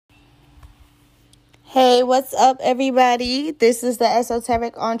Hey, what's up, everybody? This is the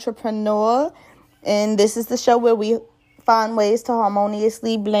Esoteric Entrepreneur, and this is the show where we find ways to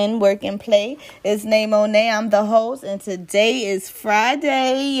harmoniously blend work and play. It's Nay Monet. I'm the host, and today is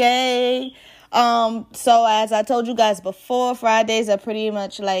Friday. Yay! So as I told you guys before, Fridays are pretty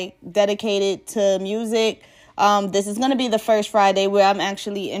much like dedicated to music. This is going to be the first Friday where I'm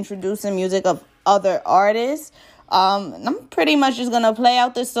actually introducing music of other artists. I'm pretty much just going to play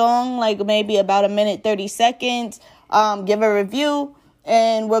out the song, like maybe about a minute, 30 seconds, give a review,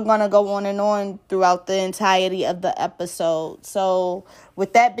 and we're going to go on and on throughout the entirety of the episode. So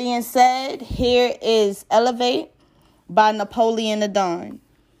with that being said, here is Elevate by Napoleon the Don.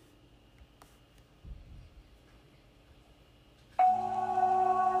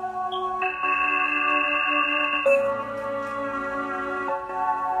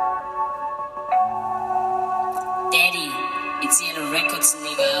 Records,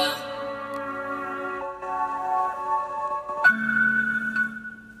 nigga.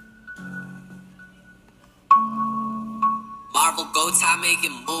 Marvel go time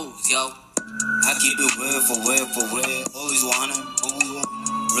making moves, yo. I keep it real for real for real. Always wanna.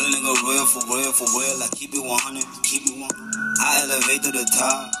 Real nigga real for real for real. I keep it 100. I elevate to the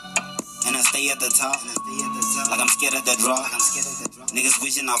top, and I stay at the top. Like I'm scared of the drop. Niggas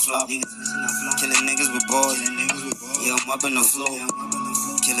wishing I flop. Killing niggas with boys. Yeah, I'm up in the floor.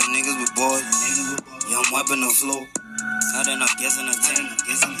 Killing niggas with boys. Yeah, I'm up in the floor. Not enough guessing a tank.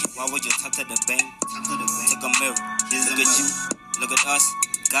 Why would you talk to the bank? Take a mirror. Look at you. Look at us.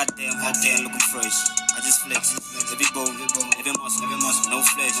 Goddamn, hot damn, looking fresh. I just flex. Every bone, every muscle, no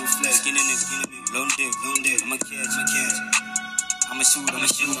flesh. Skinny nigga, long dick. I'ma catch. I'ma shoot, I'm a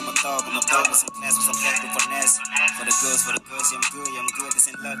thug with some class, with finesse. For the girls, yeah, I'm good.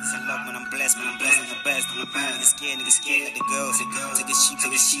 This ain't luck, man, I'm blessed, I'm the best. Niggas scared, like the girls. Take a sheep,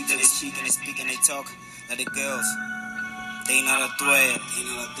 and they speak, and they talk like the girls. They not a threat,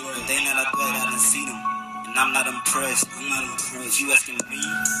 I done see them, and I'm not impressed. If you asking me,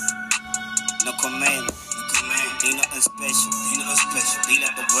 no comment. They nothing special. They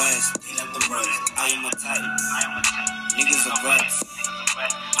like the rest. I am a type. Niggas are rats.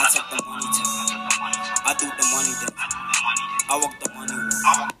 I take the money too. I do the money then. I walk the money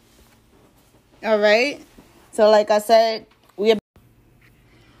walk. All right. So like I said,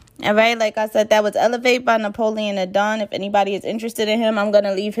 that was Elevate by Napoleon the Don. If anybody is interested in him, I'm going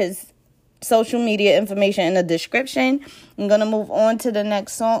to leave his social media information in the description. I'm going to move on to the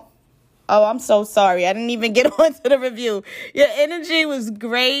next song. Oh, I'm so sorry. I didn't even get on to the review. Your energy was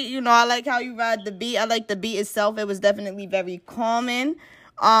great. You know, I like how you ride the beat. I like the beat itself. It was definitely very calming.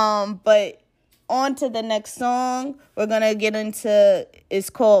 But on to the next song we're going to get into. It's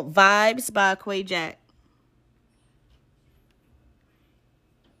called Vibes by Quay Jack.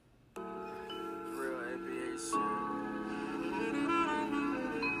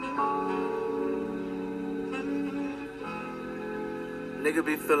 Nigga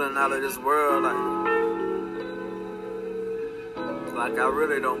be feeling out of this world like I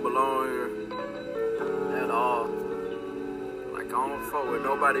really don't belong here at all. Like I don't fuck with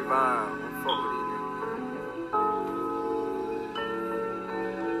nobody vibe. I don't fuck with these niggas.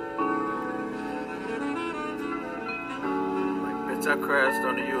 Like bitch, I crashed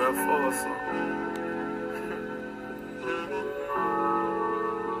on the UFO or something.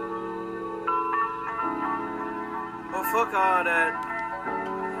 Well, fuck all that.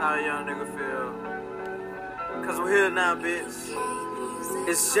 How a young nigga feel. Cause we're here now, bitch.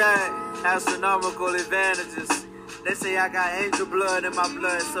 It's Jack, astronomical advantages. They say I got angel blood in my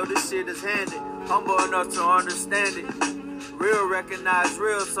blood, so this shit is handy. Humble enough to understand it. Real recognize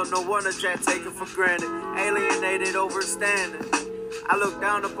real, so no wonder Jack take it for granted. Alienated over standing. I look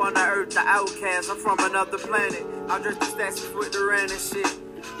down upon the earth, the outcast. I'm from another planet. I dress the statues with the rain and shit.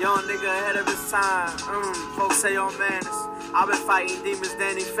 Young nigga ahead of his time. Folks say I'm madness. I've been fighting demons,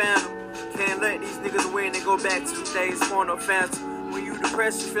 Danny Phantom. Can't let these niggas win and go back to the days for no phantom. When you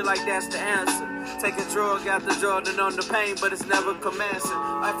depressed, you feel like that's the answer. Take a drug out the drug to numb the pain, but it's never commencing.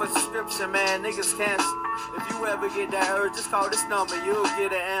 Life a subscription, man, niggas cancer. If you ever get that urge, just call this number, you'll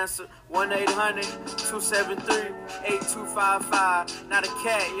get an answer. 1-800-273-8255. Not a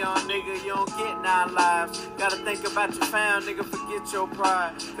cat, young nigga, you don't get 9 lives. Gotta think about your fam, nigga, forget your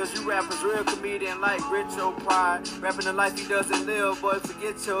pride. Cause you rappers real comedian like Rich O'Pride. Rapping the life he doesn't live, boy,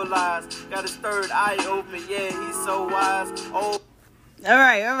 forget your lies. Got his third eye open, yeah, he's so wise. Oh. All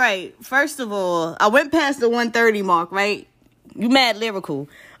right. First of all, I went past the 130 mark, right? You mad lyrical.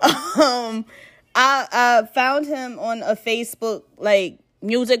 I found him on a Facebook, like,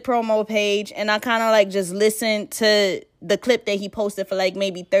 music promo page, and I kind of, like, just listened to the clip that he posted for like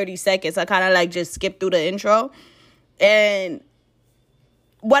maybe 30 seconds. I kind of like just skipped through the intro. And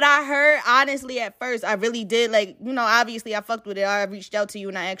what I heard, honestly, at first, I really did, like, you know, obviously I fucked with it. I reached out to you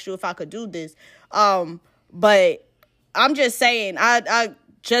and I asked you if I could do this. But I'm just saying, I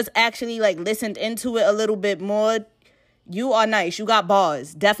just actually, like, listened into it a little bit more. You are nice. You got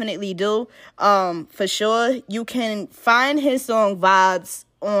bars. Definitely do. For sure. You can find his song Vibes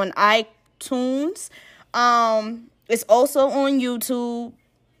on iTunes. It's also on YouTube.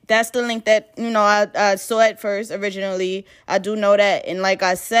 That's the link that, you know, I saw at first originally. I do know that. And like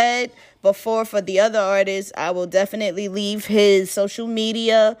I said before, for the other artists, I will definitely leave his social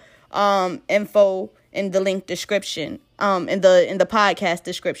media info in the link description, in the podcast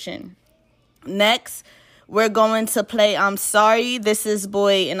description. Next, we're going to play I'm Sorry. This is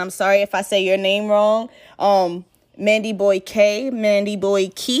boy, and I'm sorry if I say your name wrong, Mandy Boy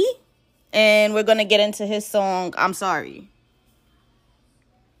Key. And we're going to get into his song, I'm Sorry.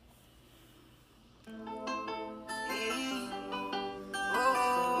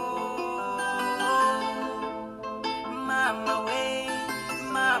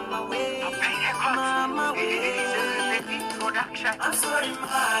 I'm sorry,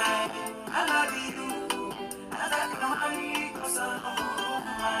 my, I love you. I got no money, cause I'm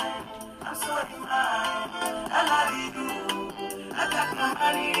sorry, my, I love you. I got no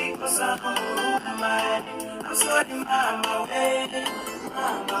money, cause I'm sorry, mama, way,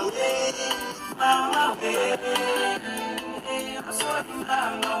 mama, way, mama, way. I'm sorry,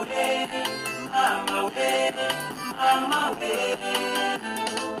 mama, way, mama, way, mama, way.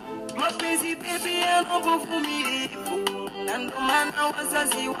 Mapenzi baby yangu vumilivu, na ndo maana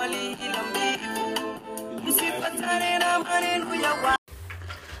wazazi waliila mbivu, usipatane na maneno ya wa.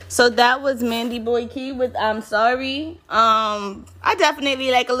 So that was Mandy Boy Key with I'm Sorry. I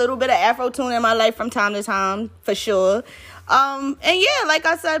definitely like a little bit of Afro tune in my life from time to time, for sure. And yeah, like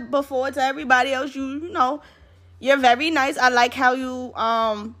I said before to everybody else, you know, you're very nice. I like how you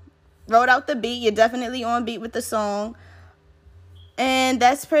wrote out the beat. You're definitely on beat with the song. And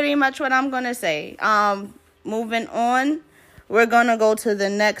that's pretty much what I'm going to say. Moving on, we're going to go to the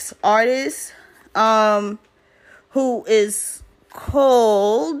next artist, who is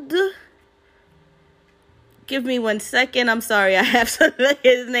called... Give me 1 second. I'm sorry. I have to look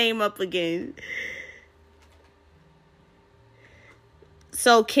his name up again.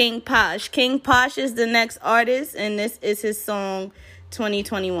 So, King Posh. King Posh is the next artist, and this is his song,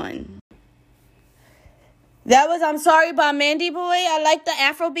 2021. That was I'm Sorry by Mandy Boy. I like the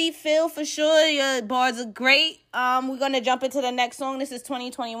Afrobeat feel for sure. Your bars are great. We're going to jump into the next song. This is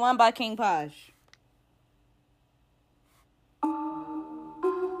 2021 by King Posh.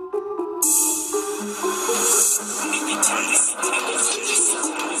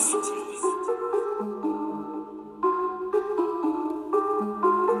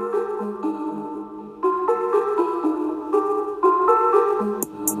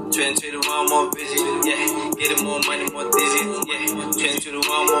 More bitches, yeah. Get it more money, more digits, yeah. 21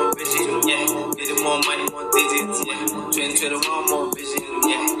 more bitches, yeah. Get it more money, more digits, yeah. 21 more bitches,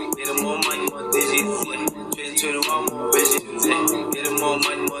 yeah. Get it more money, more digits, yeah. 21 more bitches, yeah. Get it more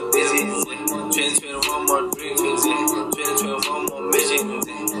money, more digits, yeah. 21 more dreams, yeah. 21 more missions,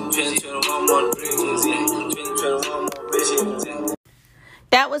 yeah. 21 more dreams, yeah. 21 more visions, yeah.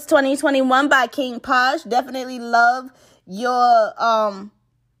 That was 2021 by King Posh. Definitely love your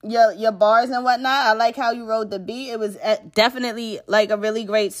bars and whatnot. I like how you wrote the beat. It was definitely like a really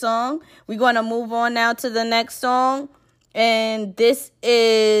great song. We're going to move on now to the next song. And this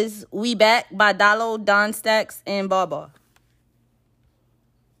is We Back by Dalo, Don Stacks, and Baba.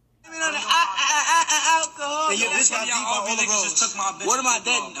 Hey, your bitch got beat by all the bros. What am I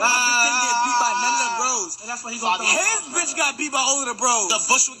dead? My bitch didn't get beat by none of the bros. And that's what he gonna do. His bitch got beat by all of the bros. The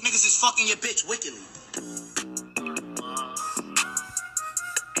Bushwick niggas is fucking your bitch wickedly.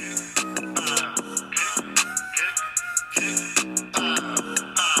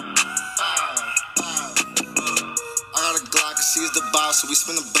 I got a Glock, and she is the boss, so we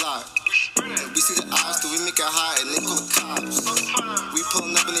spin the block. We see the odds, so we make it high, and they call the cops. We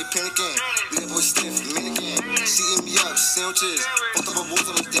pulling up and they panicking. We that boy stiff, Dominican. She eat me up, sandwiches. Both of her wolves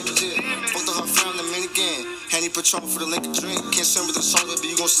on the damages. Both of her friends Dominican. Henny Patron for the Lincoln drink. Can't swim with the song, baby,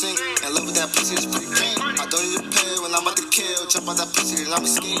 you gon' sing. And love with that pussy, it's pretty pink. I don't need a pill when I'm about to kill. Jump out that pussy, then I'm a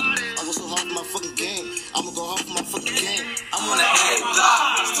scheme. I go so hard for my fucking game. I'ma go hard for my fucking game. I'm on the 8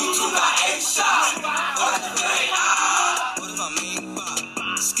 block. Stu got 8 shots. What if I mean pop?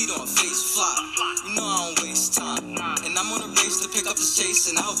 Skeet on face flop. You know I don't waste time. And I'm on a race to pick up the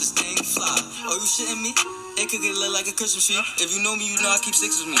chase, and I hope this thing fly. Oh, you shitting me? It could get lit like a Christmas tree. If you know me, you know I keep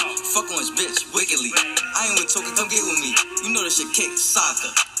six with me. Fuck orange, bitch, wickedly. I ain't with talking, come get with me. You know this shit kick,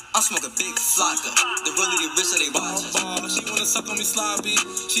 soccer. I'm smoking big flocker. The really the rich, so they watch. She wanna suck on me sloppy.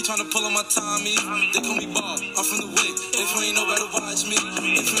 She tryna pull on my Tommy. They call me Bob. I'm from the wick. If you ain't no better, watch me.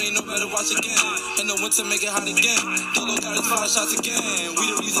 If you ain't no better, watch again. In the winter, make it hot again. Dolo got his 5 shots again. We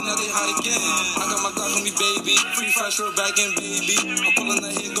the reason that they hot again. I got my Glock on me, baby. Free fresh roll back in, baby. I'm pulling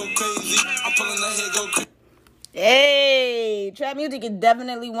that head, go crazy. I'm pulling that head, go crazy. Hey, trap music is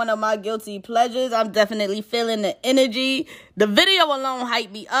definitely one of my guilty pleasures. I'm definitely feeling the energy. The video alone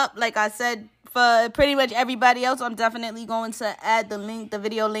hyped me up. Like I said, for pretty much everybody else, I'm definitely going to add the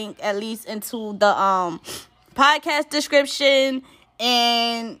video link, at least into the podcast description.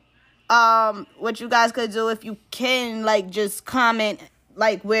 And what you guys could do, if you can, like, just comment,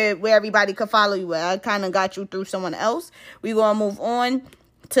 like, where everybody could follow you at. I kind of got you through someone else. We're going to move on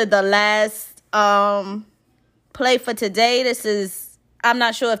to the last play for today. This is, I'm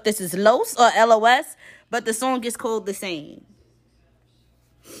not sure if this is Los or LOS, but the song is called The Same.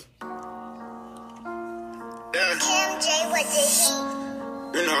 Yeah.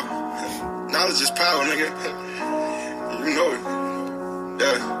 You know, knowledge is power, nigga. You know it.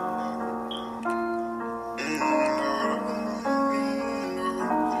 Yeah.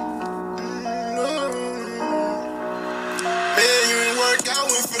 Man, you ain't work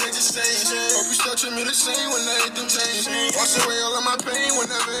out when feeling just change. Hope you still treat me the same when everything change. Wash away all of my pain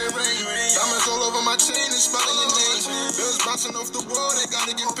whenever it rains. Diamonds all over my chain and spelling your name. Bills bouncing off the wall, they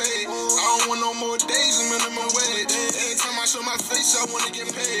gotta get paid. I don't want no more days of minimum wage. Every time I show my face, I wanna get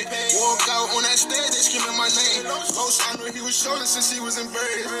paid. Walk out on that stage, they screaming my name. Most I knew he was shorter since he was in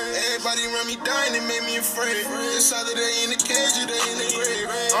bed. Everybody around me dying, it made me afraid. It's either they in the cage or they in the grave.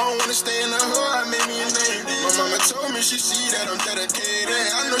 I don't wanna stay in the hood, I made me a name. My mama told me she see that I'm dedicated.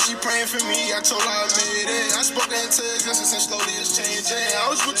 I know she praying for me, I told her I made it. I spoke into existence and slowly it's changing. I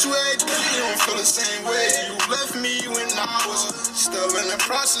was with you every day, you don't feel the same way. You left me when I was still in the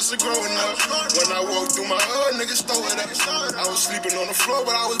process of growing up. When I walked through my hood, niggas throw it up. I was sleeping on the floor,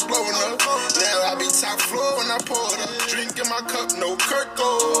 but I was blowing up. Now I be top floor when I pour it up. Drink in my cup, no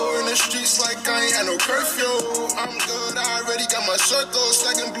Kirko. In the streets like I ain't had no curfew. I'm good, I already got my circle.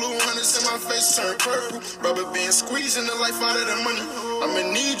 Stacking blue hundreds in my face, turn purple. Rubber band squeezing the life out of the money.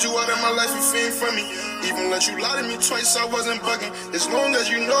 I'ma need you out of my life if you ain't for me. Even let you lie to me twice, I wasn't bugging. As long as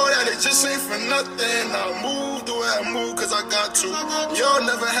you know that it just ain't for nothing. I move the way I move, cause I got to. Y'all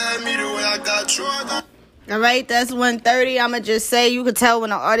never had me the way I got you. All right, that's 1:30. I'ma just say, you could tell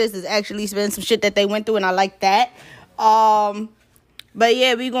when an artist is actually spending some shit that they went through, and I like that. But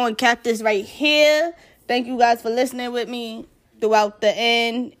yeah, we gonna cap this right here. Thank you guys for listening with me throughout the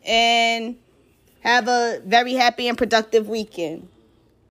end, and have a very happy and productive weekend.